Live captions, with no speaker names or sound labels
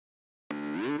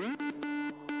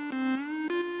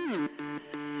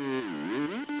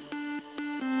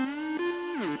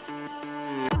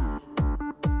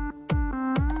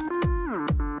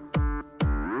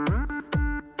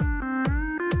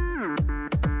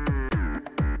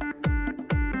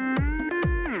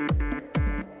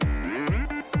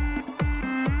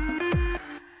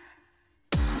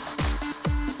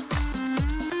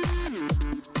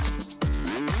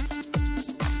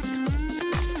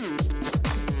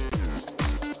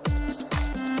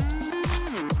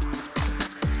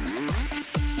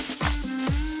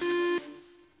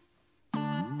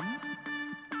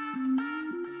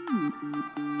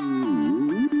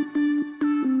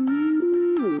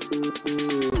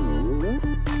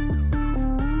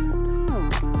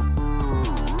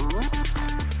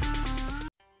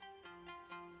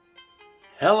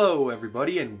Hello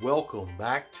everybody and welcome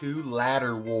back to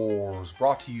Ladder Wars,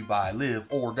 brought to you by Live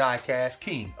or Diecast,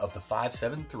 king of the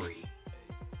 573.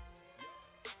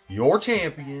 Your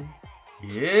champion,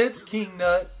 it's King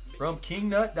Nut from King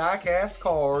Nut Diecast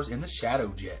Cars in the Shadow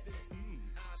Jet.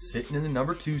 Sitting in the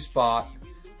number 2 spot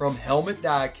from Helmet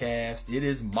Diecast, it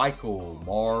is Michael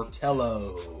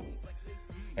Martello.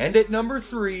 And at number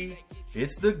 3,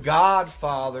 it's the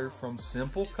Godfather from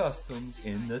Simple Customs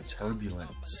in the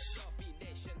Turbulence.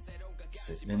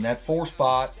 Sitting in that 4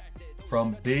 spot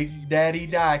from Big Daddy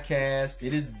Diecast,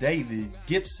 it is David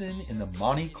Gibson in the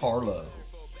Monte Carlo.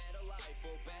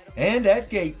 And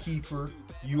at Gatekeeper,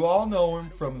 you all know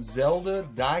him from Zelda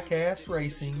Diecast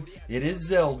Racing, it is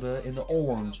Zelda in the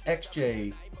orange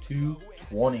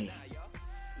XJ220.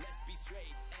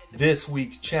 This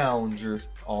week's challenger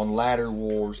on Ladder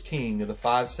Wars, king of the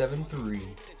 573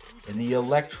 in the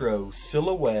Electro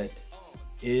Silhouette,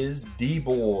 is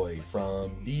D-Boy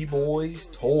from D-Boy's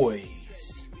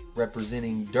Toys,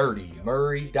 representing Dirty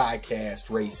Murray Diecast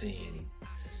Racing.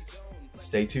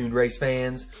 Stay tuned, race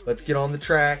fans. Let's get on the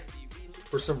track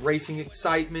for some racing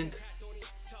excitement.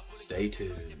 Stay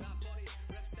tuned.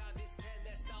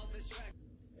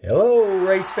 Hello,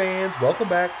 race fans. Welcome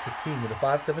back to King of the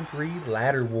 573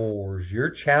 Ladder Wars. Your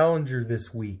challenger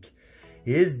this week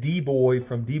is D-Boy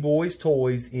from D-Boy's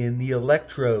Toys in the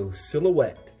Electro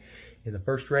Silhouette. In the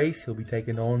first race, he'll be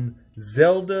taking on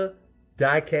Zelda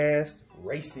Diecast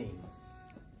Racing.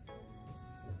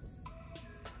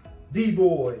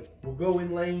 D-Boy will go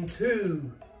in lane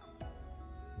 2.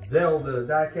 Zelda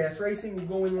Diecast Racing will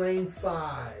go in lane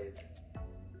 5.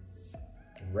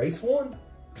 Race 1.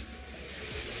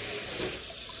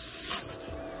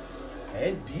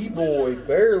 And D-Boy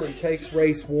barely takes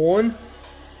race 1.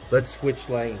 Let's switch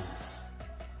lanes.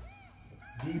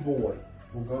 D-Boy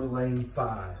will go to lane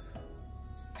 5.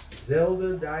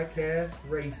 Zelda Diecast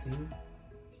Racing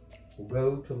will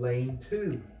go to lane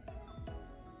 2.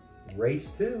 Race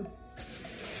 2.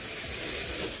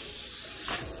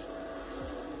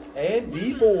 And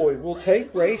D-Boy will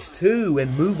take race 2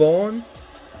 and move on,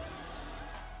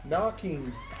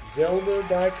 knocking Zelda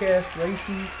Diecast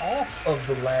Racing off of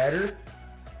the ladder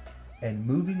and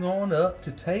moving on up to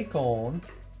take on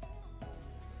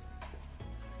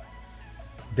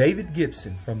David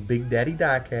Gibson from Big Daddy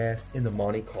Diecast in the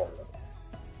Monte Carlo.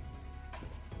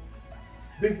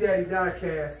 Big Daddy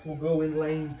Diecast will go in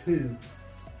lane 2.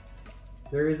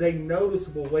 There is a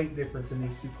noticeable weight difference in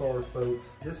these two cars, folks.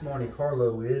 This Monte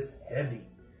Carlo is heavy.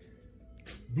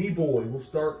 D-Boy will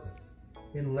start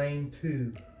in lane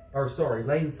 5.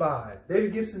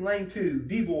 David Gibson lane 2,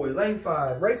 D-Boy lane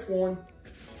 5, race 1.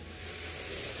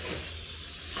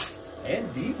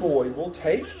 And D-Boy will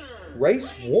take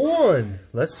race 1.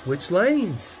 Let's switch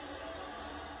lanes.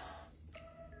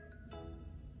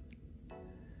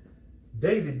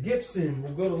 David Gibson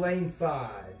will go to lane 5.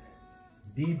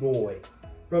 D-Boy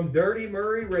from Dirty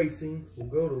Murray Racing will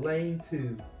go to lane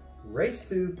 2. Race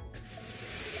 2.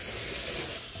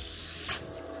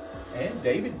 And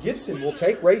David Gibson will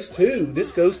take race 2.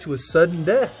 This goes to a sudden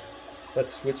death.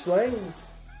 Let's switch lanes.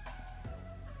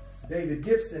 David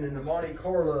Gibson in the Monte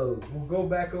Carlo will go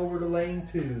back over to lane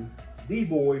 2.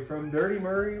 D-Boy from Dirty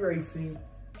Murray Racing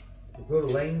will go to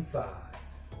lane 5.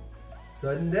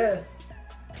 Sudden death.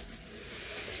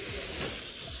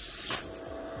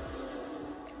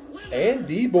 And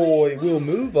D-Boy will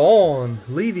move on,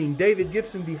 leaving David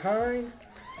Gibson behind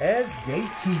as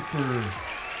Gatekeeper.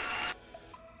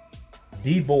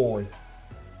 D-Boy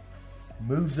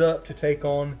moves up to take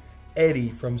on Eddie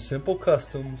from Simple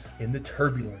Customs in the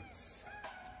Turbulence.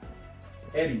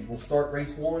 Eddie will start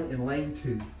race 1 in lane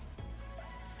 2.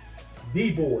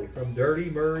 D-Boy from Dirty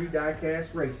Murray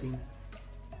Diecast Racing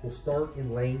will start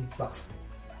in lane 5.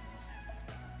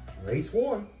 Race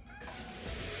 1.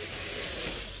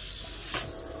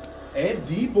 And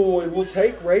D-Boy will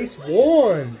take race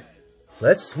 1.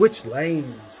 Let's switch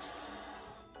lanes.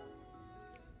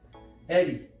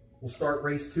 Eddie will start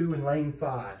race 2 in lane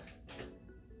 5.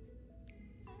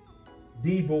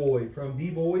 D-Boy from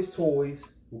D-Boy's Toys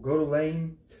will go to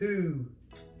lane 2.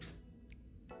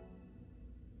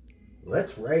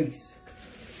 Let's race.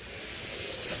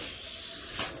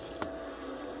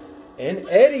 And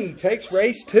Eddie takes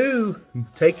race 2,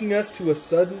 taking us to a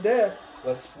sudden death.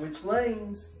 Let's switch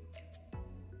lanes.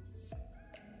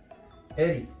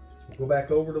 Eddie will go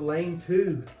back over to lane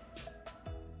 2.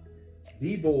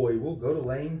 D-Boy will go to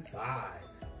lane 5.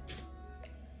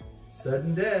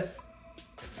 Sudden death.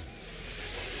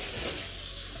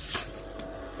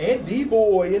 And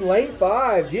D-Boy in lane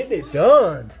 5 getting it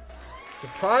done.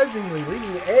 Surprisingly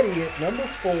leading Eddie at number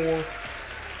 4.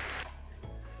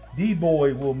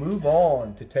 D-Boy will move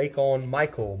on to take on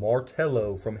Michael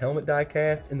Martello from Helmet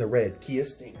Diecast in the red Kia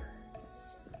Stinger.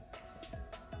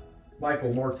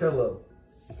 Michael Martello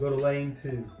will go to lane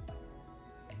 2.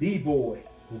 D-Boy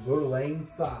will go to lane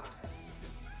 5.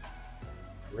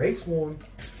 Race 1.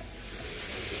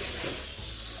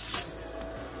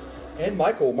 And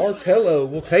Michael Martello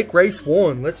will take race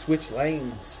 1. Let's switch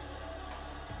lanes.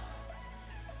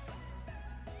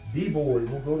 D-Boy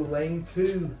will go to lane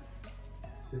 2.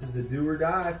 This is a do or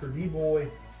die for D-Boy.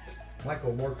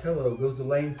 Michael Martello goes to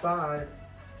lane 5.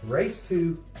 Race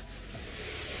 2.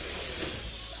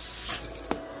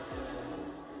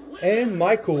 And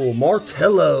Michael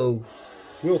Martello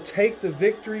will take the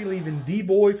victory, leaving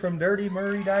D-Boy from Dirty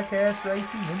Murray Diecast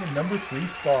Racing in the number 3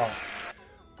 spot.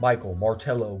 Michael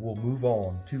Martello will move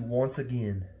on to once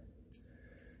again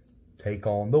take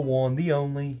on the one, the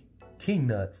only King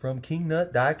Nut from King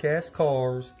Nut Diecast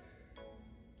Cars,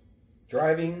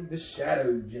 driving the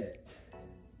Shadow Jet.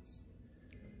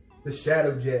 The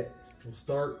Shadow Jet will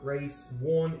start race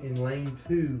 1 in lane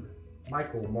 2.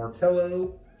 Michael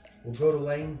Martello will go to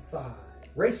lane 5.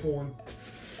 Race 1.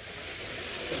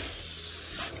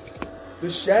 The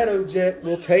Shadow Jet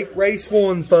will take race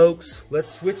 1, folks.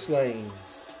 Let's switch lanes.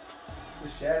 The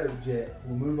Shadow Jet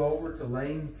will move over to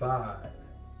lane 5.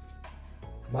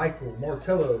 Michael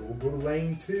Martello will go to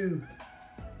lane 2.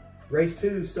 Race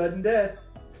 2, sudden death.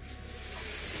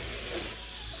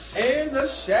 And the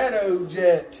Shadow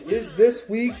Jet is this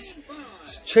week's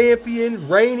champion,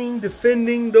 reigning,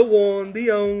 defending the one, the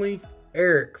only,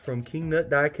 Eric from King Nut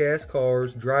Diecast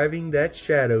Cars, driving that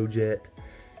Shadow Jet.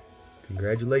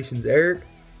 Congratulations, Eric.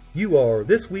 You are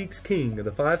this week's king of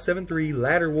the 573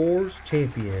 Ladder Wars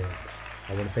champion.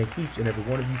 I want to thank each and every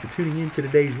one of you for tuning in to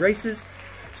today's races.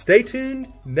 Stay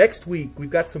tuned. Next week, we've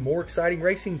got some more exciting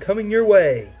racing coming your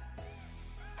way.